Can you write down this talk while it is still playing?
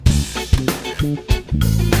Thank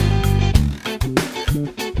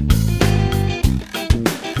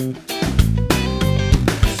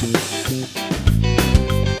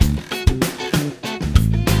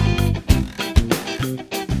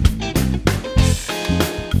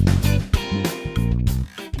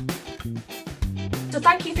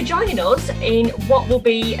you for joining us in what will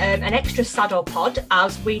be an extra saddle pod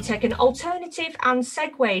as we take an alternative and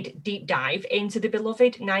segued deep dive into the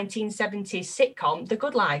beloved 1970s sitcom The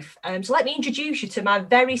Good Life. So let me introduce you to my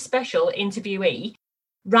very special interviewee,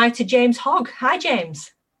 writer James Hogg. Hi,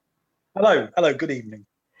 James. Hello, good evening.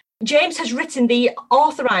 James has written the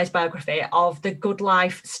authorised biography of The Good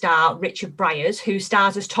Life star Richard Briers, who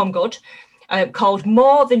stars as Tom Good, called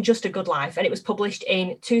More Than Just a Good Life, and it was published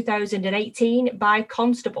in 2018 by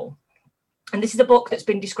Constable. And this is a book that's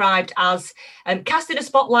been described as casting a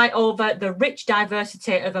spotlight over the rich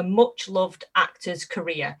diversity of a much-loved actor's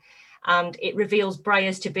career. And it reveals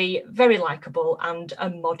Briers to be very likeable and a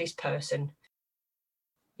modest person.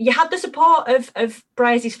 You had the support of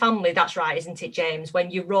Briers' family, that's right, isn't it, James,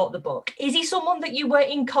 when you wrote the book? Is he someone that you were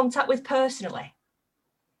in contact with personally?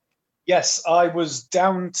 Yes, I was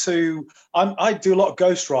down to... I do a lot of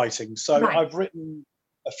ghostwriting, so right. I've written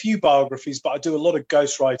a few biographies, but I do a lot of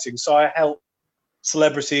ghostwriting. So I help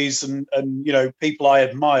celebrities and people I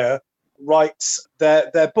admire write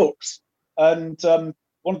their books. And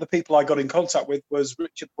one of the people I got in contact with was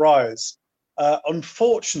Richard Briers.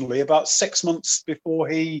 Unfortunately, about 6 months before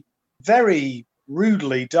he very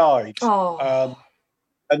rudely died. He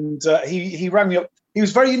rang me up. He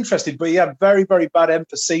was very interested, but he had very, very bad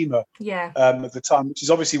emphysema at the time, which is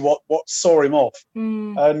obviously what saw him off.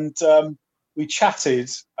 And we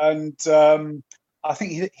chatted, and I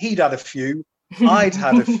think he'd had a few. I'd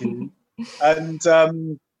had a few. And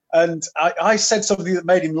I said something that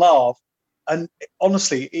made him laugh. And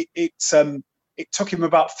honestly, it took him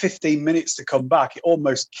about 15 minutes to come back. It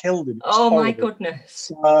almost killed him. My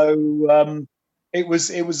goodness. So it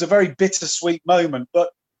was a very bittersweet moment.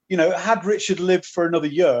 But had Richard lived for another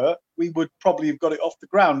year, we would probably have got it off the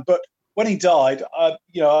ground. But when he died, I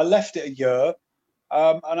left it a year,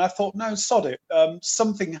 and I thought, no, sod it.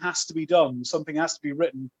 Something has to be done. Something has to be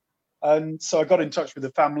written. And so I got in touch with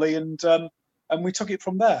the family, and we took it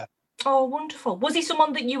from there. Oh, wonderful. Was he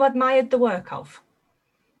someone that you admired the work of?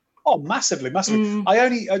 Oh, massively. I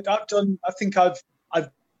think I've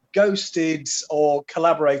ghosted or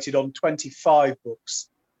collaborated on 25 books.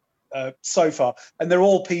 So far, and they're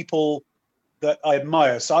all people that I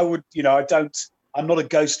admire. So I would, I'm not a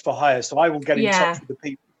ghost for hire. So I will get in touch with the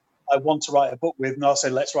people I want to write a book with, and I'll say,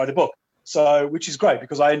 let's write a book. So, which is great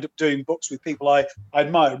because I end up doing books with people I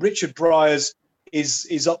admire. Richard Briers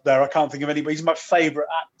is up there. I can't think of anybody. He's my favourite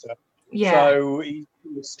actor. Yeah. So he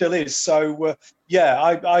still is. So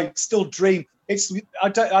I still dream. I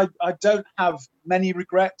don't have many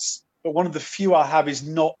regrets, but one of the few I have is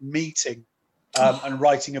not meeting. And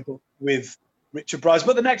writing a book with Richard Briers.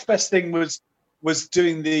 But the next best thing was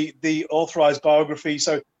doing the authorised biography.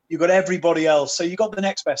 So you got everybody else. So you got the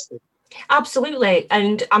next best thing. Absolutely.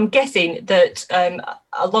 And I'm guessing that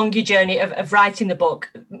along your journey of writing the book,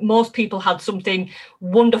 most people had something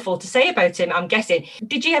wonderful to say about him, I'm guessing.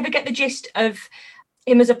 Did you ever get the gist of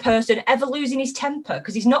him as a person ever losing his temper?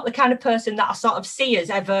 Because he's not the kind of person that I sort of see as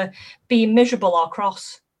ever being miserable or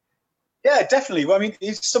cross. Yeah, definitely. Well, I mean,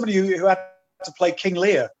 he's somebody who had to play King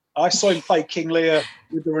Lear. I saw him play King Lear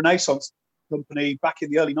with the Renaissance Company back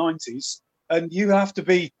in the early 90s, and you've got to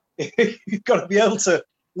be able to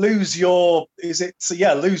lose your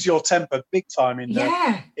temper big time in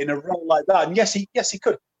a role like that. And yes, he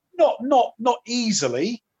could. Not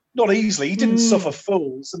easily. He didn't suffer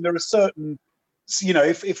fools, and there are certain,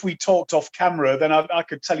 if we talked off camera, then I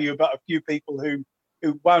could tell you about a few people who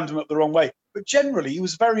wound him up the wrong way. But generally, he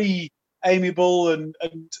was very amiable and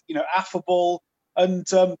affable, and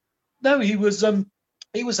he was an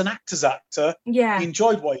actor's actor. Yeah, he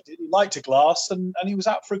enjoyed what he did. He liked a glass, and he was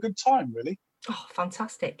out for a good time, really. Oh,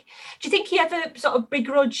 fantastic! Do you think he ever sort of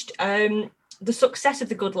begrudged the success of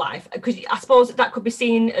The Good Life? Because I suppose that could be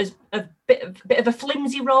seen as a bit of a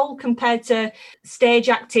flimsy role compared to stage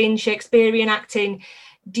acting, Shakespearean acting.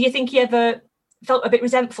 Do you think he ever felt a bit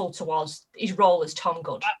resentful towards his role as Tom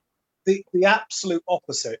Good? The absolute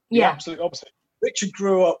opposite. The absolute opposite. Richard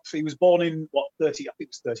grew up. He was born in 30? I think it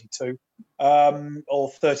was 32 or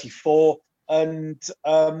 34, and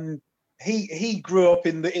he grew up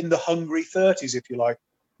in the hungry 30s, if you like.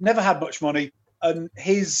 Never had much money, and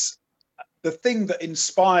the thing that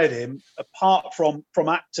inspired him, apart from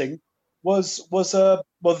acting, was the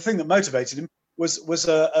thing that motivated him was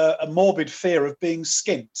a morbid fear of being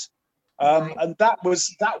skint, and that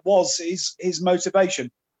was his motivation.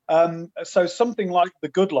 So something like The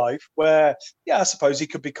Good Life, where, I suppose he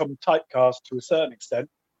could become typecast to a certain extent.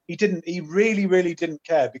 He really, really didn't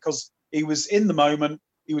care, because he was in the moment.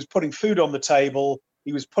 He was putting food on the table.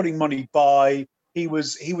 He was putting money by. He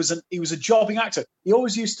was a jobbing actor. He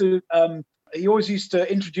always used to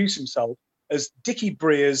introduce himself as Dickie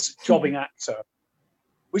Breer's jobbing actor,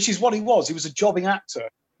 which is what he was. He was a jobbing actor.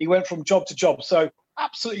 He went from job to job. So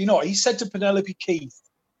absolutely not. He said to Penelope Keith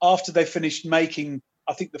after they finished making,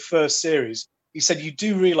 I think, the first series, he said, "You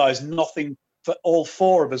do realise nothing for all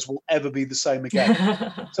four of us will ever be the same again."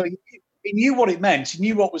 So he knew what it meant. He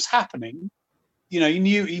knew what was happening. He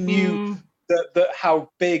knew that how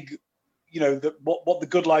big, that what The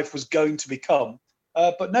Good Life was going to become.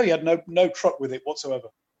 But no, he had no truck with it whatsoever.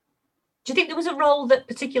 Do you think there was a role that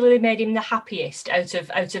particularly made him the happiest out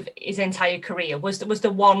of his entire career? Was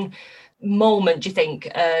the one moment, do you think,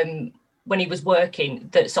 when he was working,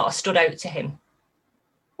 that sort of stood out to him?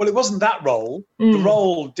 Well, it wasn't that role. The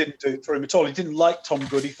role didn't do it for him at all. He didn't like Tom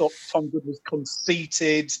Good. He thought Tom Good was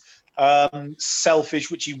conceited,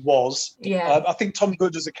 selfish, which he was. Yeah. I think Tom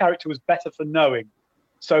Good as a character was better for knowing.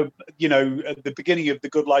 So, at the beginning of The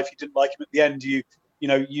Good Life, you didn't like him. At the end, you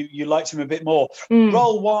liked him a bit more.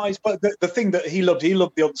 Role-wise, but the thing that he loved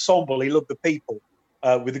the ensemble. He loved the people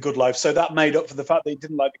with The Good Life. So that made up for the fact that he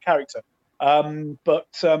didn't like the character.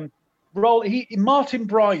 Martin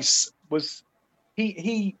Bryce was...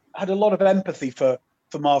 He had a lot of empathy for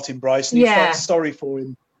Martin Bryce, and he felt sorry for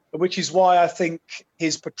him, which is why I think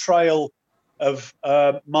his portrayal of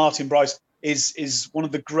Martin Bryce is one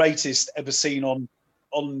of the greatest ever seen on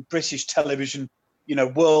British television,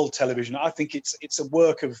 world television. I think it's a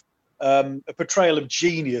work of a portrayal of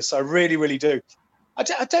genius. I really, really do. I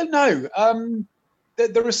don't know.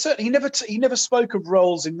 There are certainly he never spoke of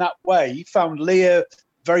roles in that way. He found Lear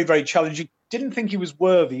very, very challenging. Didn't think he was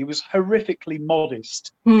worthy. He was horrifically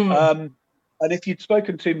modest. And if you'd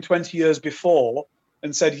spoken to him 20 years before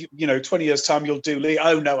and said, 20 years time you'll do Lear,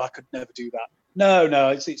 oh no, I could never do that. No,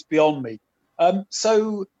 it's beyond me.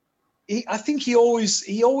 So I think he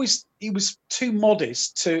was too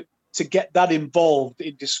modest to get that involved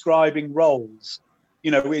in describing roles,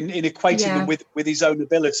 in equating them with his own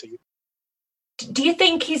ability. Do you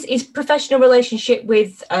think his professional relationship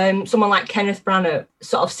with someone like Kenneth Branagh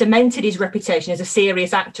sort of cemented his reputation as a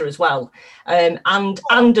serious actor as well, and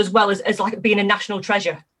as well as like being a national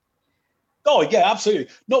treasure? Oh yeah, absolutely.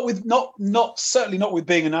 Certainly not with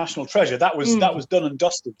being a national treasure. That was done and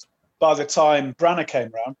dusted by the time Branagh came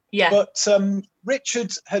round. Yeah. But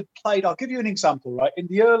Richard had played. I'll give you an example. Right in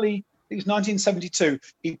the early, it was 1972.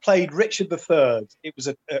 He played Richard III. It was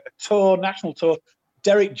a tour, national tour.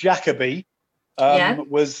 Derek Jacobi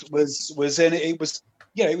was in it. It was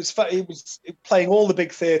playing all the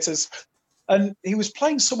big theatres, and he was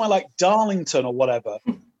playing somewhere like Darlington or whatever.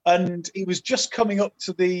 And he was just coming up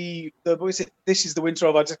to the what is it? This is the winter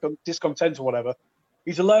of our discontent or whatever.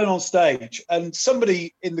 He's alone on stage, and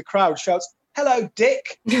somebody in the crowd shouts, "Hello,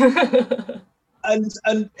 Dick!" and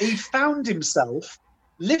he found himself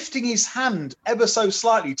lifting his hand ever so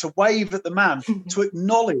slightly to wave at the man to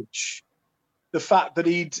acknowledge the fact that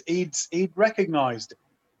he'd recognised it,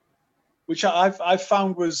 which I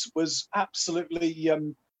found was absolutely.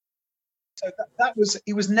 So that was,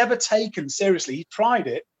 he was never taken seriously. He tried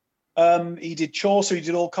it. He did Chaucer. He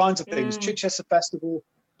did all kinds of things. Chichester Festival.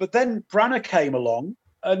 But then Branagh came along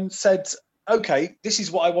and said, "Okay, this is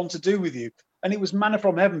what I want to do with you." And it was manna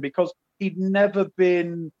from heaven, because he'd never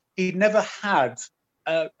had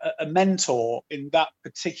a mentor in that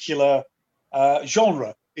particular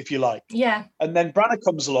genre, if you like. Yeah. And then Branagh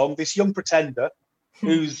comes along, this young pretender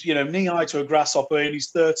who's, knee-high to a grasshopper in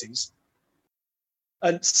his 30s,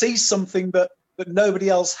 and sees something that nobody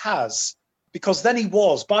else has. Because then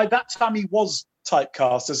by that time he was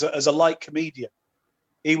typecast as a light comedian.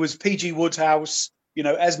 He was P.G. Wodehouse,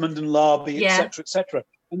 Esmond and Larby, etc., etc.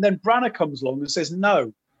 And then Branagh comes along and says,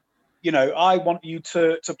 "No, I want you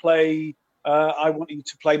to play. I want you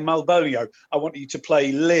to play Malvolio. I want you to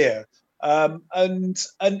play Lear."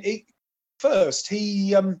 First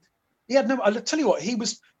he had no. I'll tell you what, he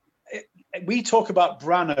was. We talk about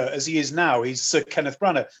Branagh as he is now. He's Sir Kenneth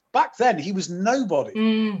Branagh. Back then, he was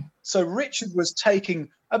nobody. So Richard was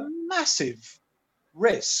taking a massive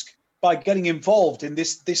risk by getting involved in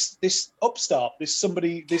this upstart, this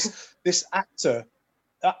actor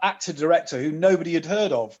director who nobody had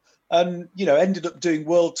heard of, and ended up doing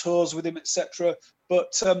world tours with him, etc.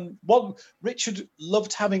 But Richard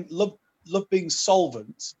loved being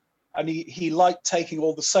solvent. And he liked taking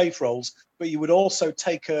all the safe roles, but he would also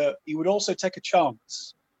take a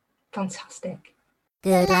chance. Fantastic.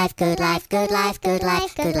 Good life, good life, good life, good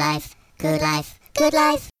life, good life, good life, good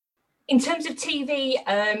life. In terms of TV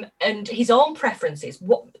and his own preferences,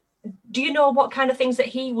 what do you know? What kind of things that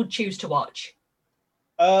he would choose to watch?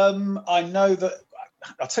 I know that.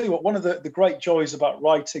 I'll tell you what. One of the great joys about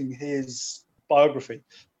writing his biography,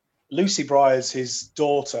 Lucy Briers, his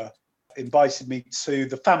daughter, invited me to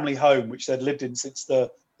the family home which they'd lived in since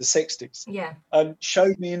the 60s. Yeah. And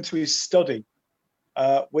showed me into his study,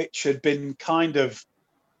 which had been kind of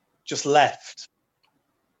just left.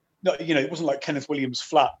 No, it wasn't like Kenneth Williams'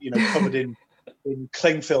 flat, covered in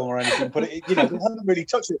cling film or anything. But they hadn't really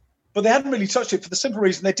touched it. But they hadn't really touched it for the simple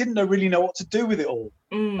reason they didn't really know what to do with it all.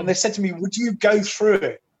 And they said to me, "Would you go through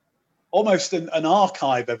it, almost an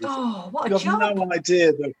archive, everything?" Oh, what a you job! have no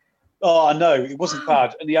idea that. Oh, I know it wasn't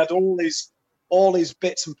bad, and he had all his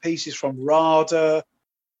bits and pieces from RADA.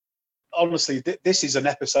 Honestly, this is an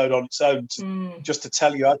episode on its own. Just to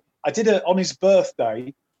tell you, I did on his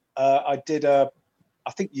birthday. I did a. I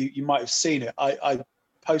think you might have seen it. I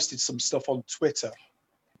posted some stuff on Twitter,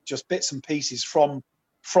 just bits and pieces from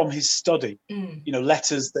his study.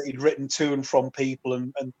 Letters that he'd written to and from people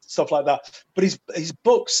and stuff like that. But his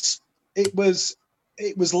books, it was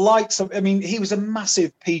light. I mean, he was a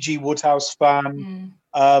massive P.G. Wodehouse fan.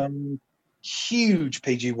 Huge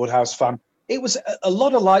P.G. Wodehouse fan. It was a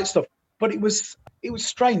lot of light stuff, but it was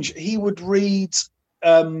strange. He would read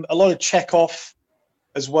a lot of Chekhov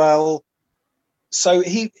as well. So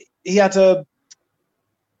he had I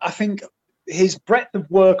think his breadth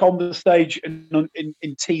of work on the stage and in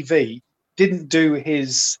TV didn't do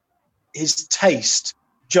his taste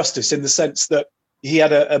justice, in the sense that he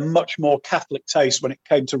had a much more Catholic taste when it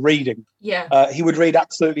came to reading. Yeah. He would read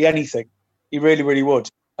absolutely anything. He really, really would.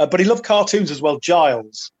 But he loved cartoons as well.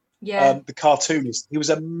 Giles, the cartoonist, he was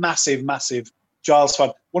a massive, massive Giles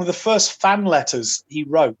fan. One of the first fan letters he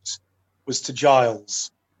wrote was to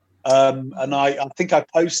Giles. And I think I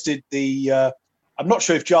posted I'm not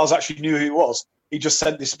sure if Giles actually knew who he was. He just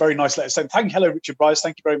sent this very nice letter saying, "Hello, Richard Briers.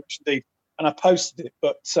 Thank you very much indeed." And I posted it.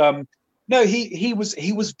 But no, he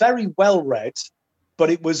was very well read,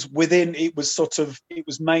 but it was mainly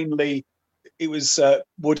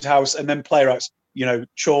Wodehouse and then playwrights.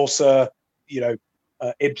 Chaucer,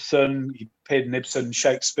 Ibsen, he appeared in Ibsen,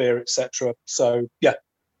 Shakespeare, etc. So yeah.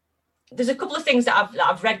 There's a couple of things that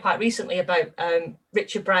I've read quite recently about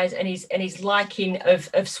Richard Briers and his liking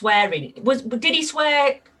of swearing. Did he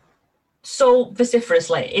swear so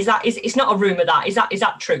vociferously? It's not a rumour that is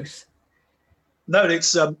that truth? No,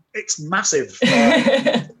 it's massive,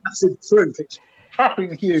 massive truth. It's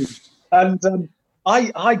fucking huge. And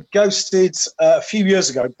I ghosted a few years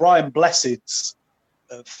ago Brian Blessed's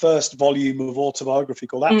first volume of autobiography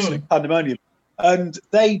called Absolute Pandemonium, and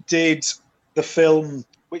they did the film.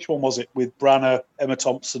 Which one was it? With Branagh, Emma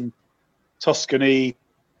Thompson, Tuscany,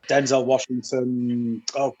 Denzel Washington.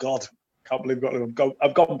 Oh God, can't believe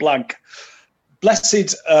I've gone blank.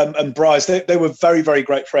 Blessed and Briers, they were very, very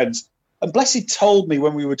great friends. And Blessed told me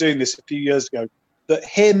when we were doing this a few years ago that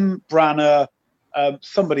him, Branagh,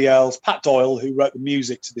 somebody else, Pat Doyle, who wrote the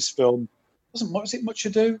music to this film, was it Much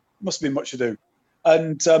Ado? Must have been Much Ado.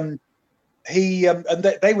 And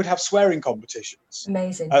they would have swearing competitions.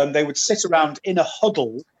 Amazing. And they would sit around in a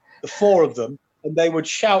huddle, the four of them, and they would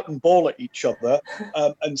shout and bawl at each other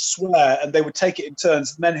and swear, and they would take it in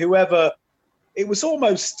turns. And then it was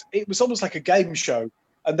almost like a game show.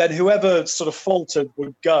 And then whoever sort of faltered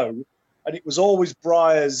would go, and it was always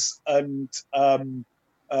Briers and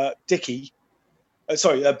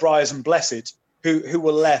Briers and Blessed who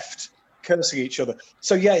were left cursing each other.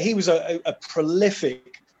 So yeah, he was a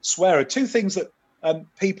prolific swearer. Two things that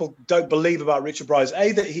people don't believe about Richard Briers: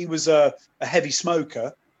 A, that he was a heavy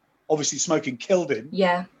smoker, obviously smoking killed him,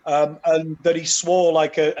 and that he swore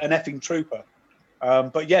like an effing trooper.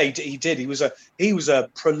 But yeah, he did. He was a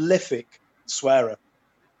prolific swearer.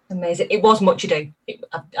 Amazing. It was Much Ado.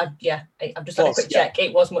 I've just had a quick check.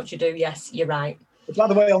 It was Much Ado. Yes, you're right. But by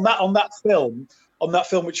the way, on that film,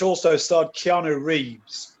 which also starred Keanu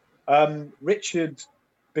Reeves, Richard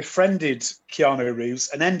befriended Keanu Reeves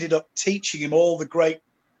and ended up teaching him all the great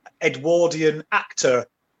Edwardian actor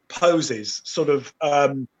poses, sort of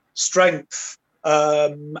strength,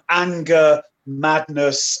 anger,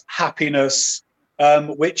 madness, happiness,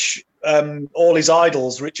 which all his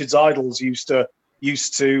idols, Richard's idols, used to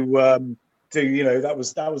do. That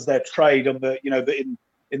was their trade on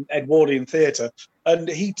in Edwardian theatre, and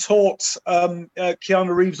he taught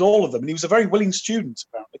Keanu Reeves all of them, and he was a very willing student,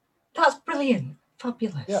 apparently. That's brilliant.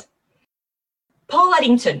 Fabulous. Yeah. Paul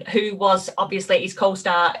Eddington, who was obviously his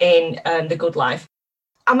co-star in The Good Life.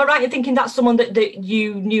 Am I right in thinking that's someone that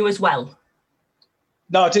you knew as well?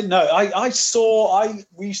 No, I didn't know.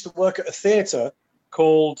 We used to work at a theatre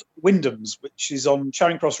called Wyndham's, which is on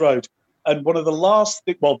Charing Cross Road. And one of the last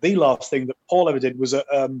thing that Paul ever did was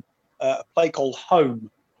a play called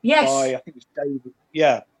Home. Yes. By, I think it was David.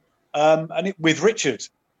 Yeah. And with Richard.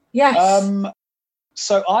 Yes.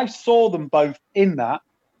 So I saw them both in that,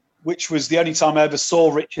 which was the only time I ever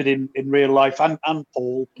saw Richard in real life, and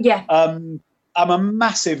Paul. Yeah. I'm a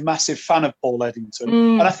massive, massive fan of Paul Eddington.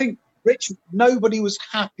 And I think nobody was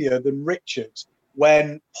happier than Richard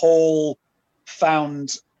when Paul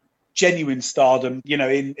found genuine stardom,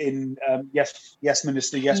 in Yes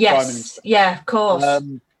Minister, Yes Prime Minister. Yeah, of course.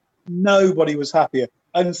 Nobody was happier.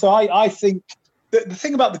 And so I think the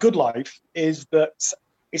thing about The Good Life is that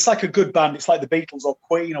it's like a good band. It's like the Beatles or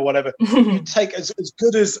Queen or whatever. You take as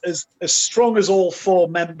good as strong as all four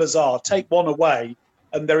members are, take one away,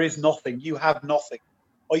 and there is nothing. You have nothing,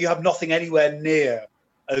 or you have nothing anywhere near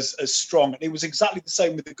as strong. And it was exactly the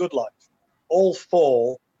same with The Good Life. All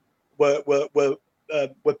four were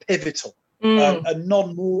pivotal, and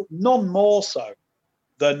none more so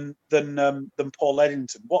than Paul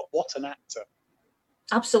Eddington. What an actor!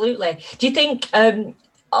 Absolutely. Do you think,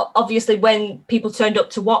 obviously, when people turned up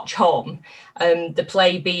to watch Home, the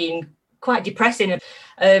play being quite depressing,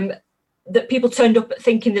 that people turned up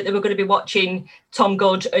thinking that they were going to be watching Tom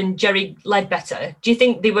Good and Jerry Ledbetter? Do you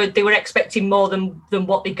think they were expecting more than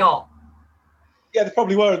what they got? Yeah, they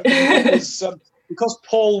probably were. It was, because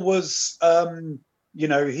Paul was,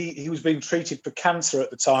 he was being treated for cancer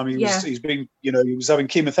at the time. He was having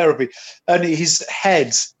chemotherapy, and his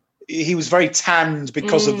head. He was very tanned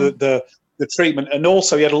because of the treatment, and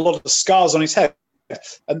also he had a lot of scars on his head.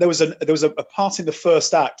 And there was a part in the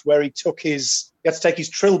first act where he had to take his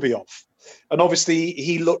trilby off, and obviously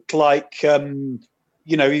he looked like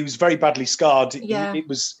he was very badly scarred. Yeah.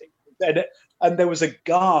 And there was a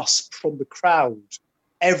gasp from the crowd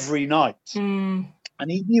every night, and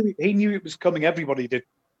he knew it was coming. Everybody did.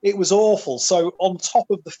 It was awful. So on top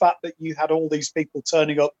of the fact that you had all these people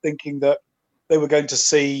turning up thinking that they were going to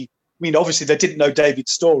see. I mean, obviously they didn't know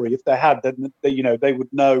David's story. If they had, then they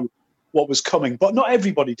would know what was coming. But not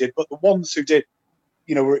everybody did. But the ones who did,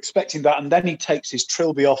 were expecting that. And then he takes his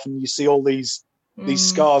trilby off, and you see all these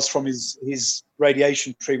scars from his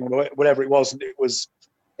radiation treatment or whatever it was. And it was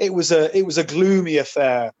a gloomy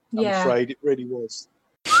affair. I'm afraid it really was.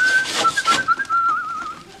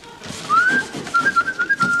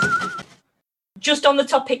 Just on the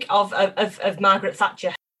topic of Margaret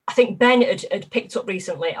Thatcher, I think Ben had picked up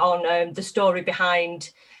recently on the story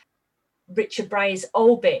behind Richard Bryer's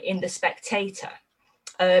obit in The Spectator,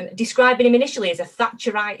 describing him initially as a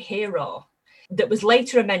Thatcherite hero that was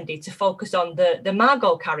later amended to focus on the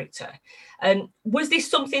Margot character. Was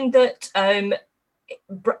this something that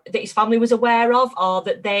his family was aware of, or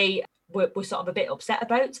that they were sort of a bit upset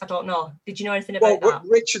about? I don't know. Did you know anything about that?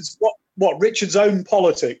 Richard's own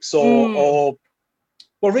politics, or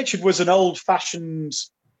Richard was an old-fashioned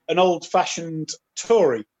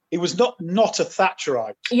Tory. He was not a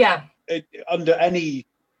Thatcherite. Yeah. Under any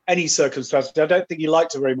circumstances, I don't think he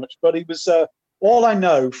liked her very much. But he was. All I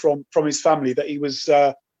know from his family that he was,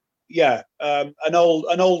 an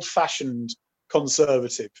old-fashioned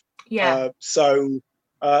conservative. Yeah.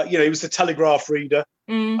 He was the Telegraph reader.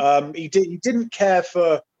 He didn't care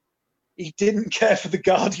for the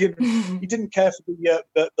Guardian. He didn't care for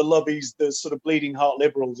the Lubbies, the sort of bleeding heart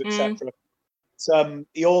liberals, etc.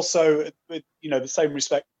 He also, with the same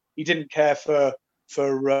respect, he didn't care for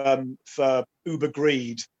uber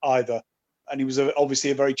greed either, and he was obviously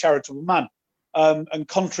a very charitable man. And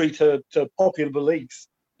contrary to popular belief,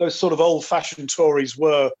 those sort of old-fashioned Tories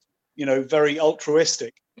were, very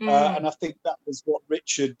altruistic, and I think that was what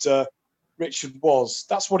Richard was.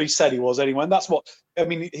 That's what he said he was anyway, and that's what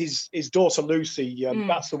his daughter Lucy.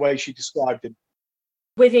 That's the way she described him.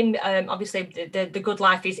 With him, obviously, the Good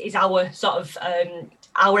Life is our sort of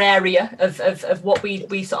our area of what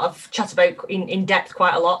we sort of chat about in depth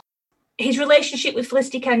quite a lot. His relationship with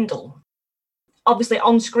Felicity Kendall, obviously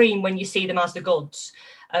on screen when you see them as the Goods,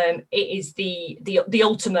 it is the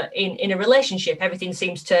ultimate in a relationship. Everything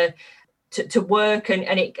seems to work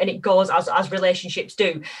and it goes as relationships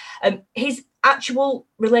do. His actual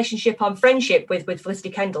relationship on friendship with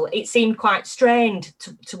Felicity Kendall, it seemed quite strained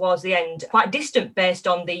towards the end, quite distant based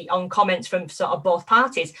on comments from sort of both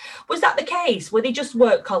parties. Was that the case? Were they just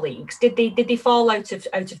work colleagues? Did they fall out of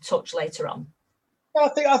touch later on? I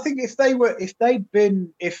think there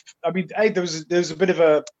was a bit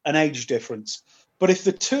of an age difference, but if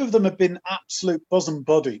the two of them had been absolute bosom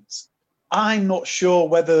buddies, I'm not sure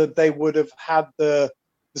whether they would have had the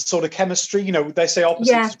sort of chemistry. They say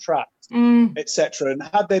opposites attract, etc. And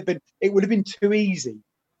had they been, it would have been too easy.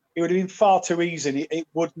 It would have been far too easy. It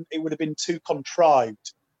would have been too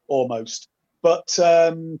contrived almost. But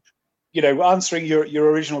answering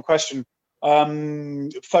your original question,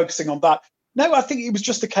 focusing on that. No, I think it was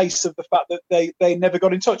just a case of the fact that they never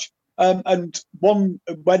got in touch. And when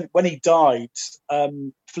he died,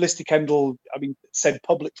 Felicity Kendal, said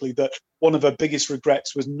publicly that one of her biggest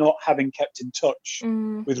regrets was not having kept in touch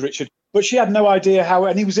with Richard. But she had no idea how,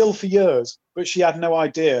 and he was ill for years. But she had no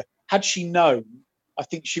idea. Had she known, I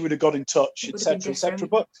think she would have got in touch, etc., etc.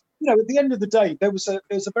 But at the end of the day, there was a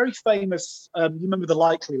very famous. You remember the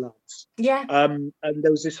Likely Lads? Yeah. And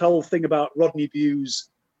there was this whole thing about Rodney Bewes,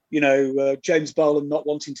 James Boland not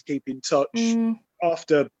wanting to keep in touch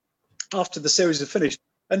after the series had finished,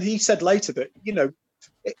 and he said later that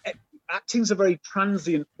acting's a very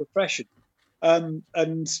transient profession,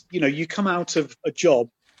 and you come out of a job,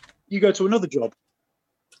 you go to another job.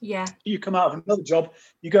 Yeah. You come out of another job,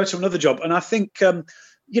 you go to another job. And I think,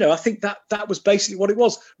 I think that was basically what it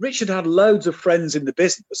was. Richard had loads of friends in the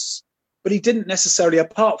business, but he didn't necessarily,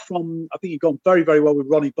 apart from, I think he'd gone very, very well with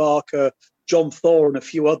Ronnie Barker, John Thor, and a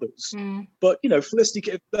few others. But,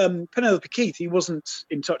 Felicity, Penelope Keith, he wasn't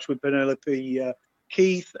in touch with Penelope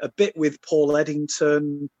Keith, a bit with Paul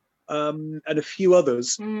Eddington, and a few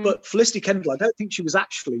others. But Felicity Kendal, I don't think she was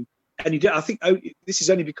actually any. I think this is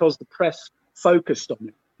only because the press focused on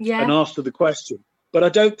it and asked her the question. But I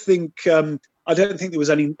don't think there was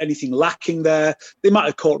anything lacking there. They might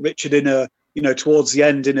have caught Richard in a, towards the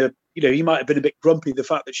end he might have been a bit grumpy the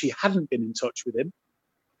fact that she hadn't been in touch with him.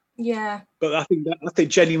 Yeah. But I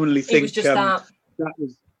genuinely think it was just that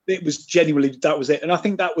was it. And I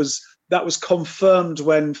think that was confirmed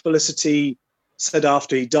when Felicity said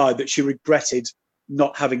after he died that she regretted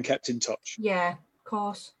not having kept in touch. Yeah, of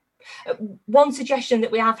course. One suggestion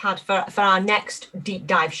that we have had for our next deep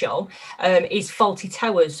dive show is Fawlty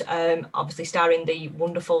Towers, obviously starring the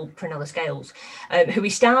wonderful Prunella Scales, who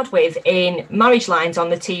we starred with in Marriage Lines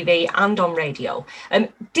on the TV and on radio.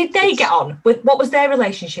 Did they get on? What was their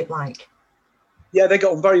relationship like? Yeah, they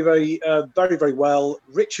got on very, very, very, very well.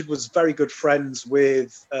 Richard was very good friends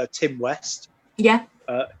with Tim West. Yeah.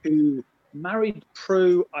 Who married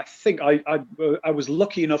Prue. I think I was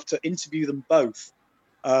lucky enough to interview them both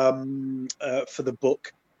for the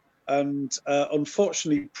book, and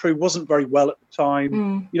unfortunately Prue wasn't very well at the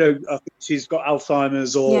time. I think she's got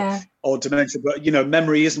Alzheimer's or dementia, but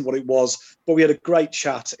memory isn't what it was. But we had a great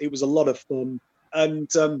chat. It was a lot of fun, and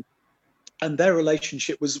their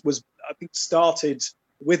relationship was I think started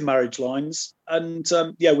with Marriage Lines, and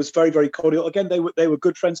was very, very cordial. Again, they were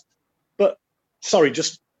good friends. But sorry,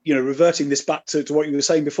 just reverting this back to what you were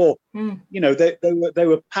saying before, they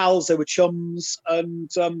were pals, they were chums,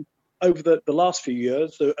 and over the last few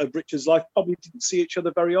years of Richard's life, probably didn't see each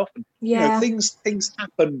other very often. Yeah. Things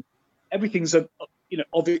happen. Everything's of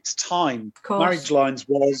its time. Marriage Lines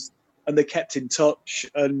was, and they kept in touch,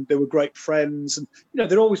 and they were great friends, and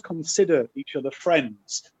they'd always consider each other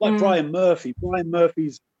friends. Like Brian Murphy. Brian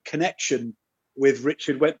Murphy's connection with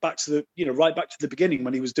Richard went back to right back to the beginning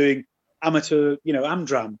when he was doing amateur,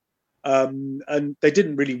 Amdram, and they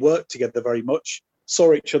didn't really work together very much,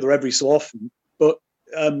 saw each other every so often, but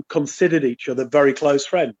considered each other very close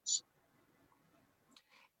friends.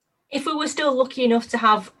 If we were still lucky enough to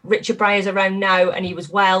have Richard Briers around now and he was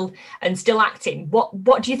well and still acting,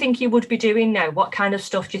 what do you think he would be doing now? What kind of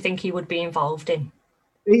stuff do you think he would be involved in?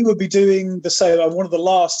 He would be doing the same. One of the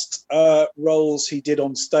last roles he did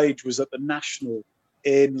on stage was at the National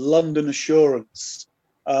in London Assurance.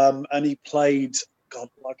 And he played, God,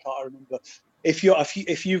 I can't remember.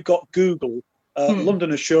 If you've got Google,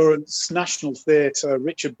 London Assurance, National Theatre,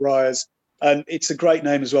 Richard Briers, and it's a great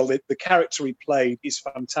name as well. The character he played is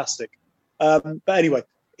fantastic. But anyway,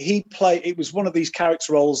 it was one of these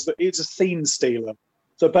character roles that it's a scene stealer.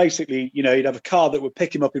 So basically, he'd have a car that would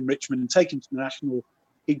pick him up in Richmond and take him to the National.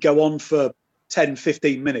 He'd go on for 10,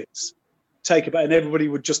 15 minutes, and everybody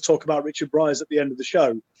would just talk about Richard Briers at the end of the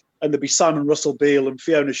show. And there'd be Simon Russell Beale and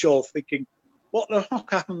Fiona Shaw thinking, what the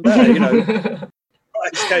fuck happened there?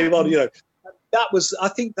 Came on, I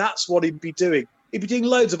think that's what he'd be doing. He'd be doing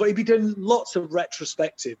he'd be doing lots of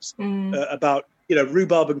retrospectives about,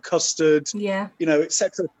 rhubarb and custard,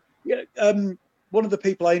 etc. One of the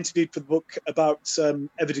people I interviewed for the book about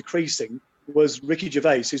Ever Decreasing was Ricky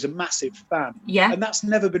Gervais, who's a massive fan. Yeah. And that's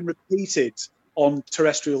never been repeated on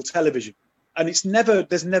terrestrial television. And there's never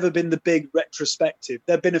been the big retrospective.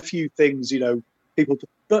 There've been a few things,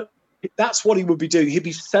 but that's what he would be doing. He'd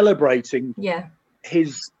be celebrating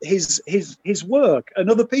his work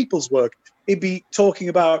and other people's work. He'd be talking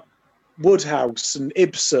about Woodhouse and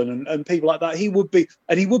Ibsen and people like that. He would be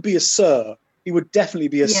a Sir. He would definitely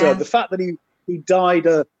be a Sir. The fact that he died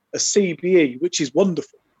a CBE, which is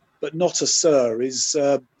wonderful, but not a Sir, is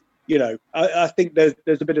I think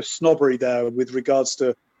there's a bit of snobbery there with regards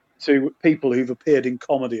to people who've appeared in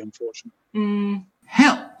comedy, unfortunately.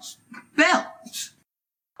 Hells bells.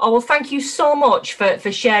 Oh, well, thank you so much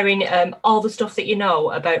for sharing all the stuff that you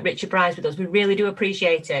know about Richard Bryars with us. We really do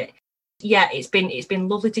appreciate it. Yeah, it's been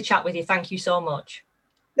lovely to chat with you. Thank you so much.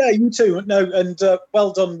 Yeah, you too. No, and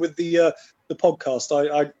well done with the podcast.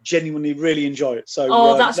 I genuinely really enjoy it.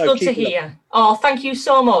 So that's good to hear. Oh, thank you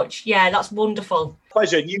so much. Yeah, that's wonderful.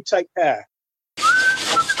 Pleasure. You take care.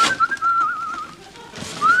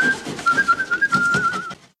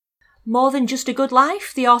 More Than Just a Good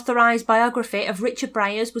Life, the authorised biography of Richard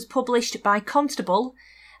Bryars, was published by Constable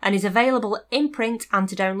and is available in print and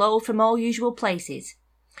to download from all usual places.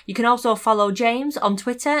 You can also follow James on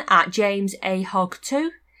Twitter at JamesAHog2,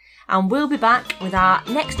 and we'll be back with our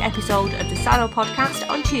next episode of the Sado Podcast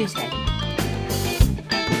on Tuesday.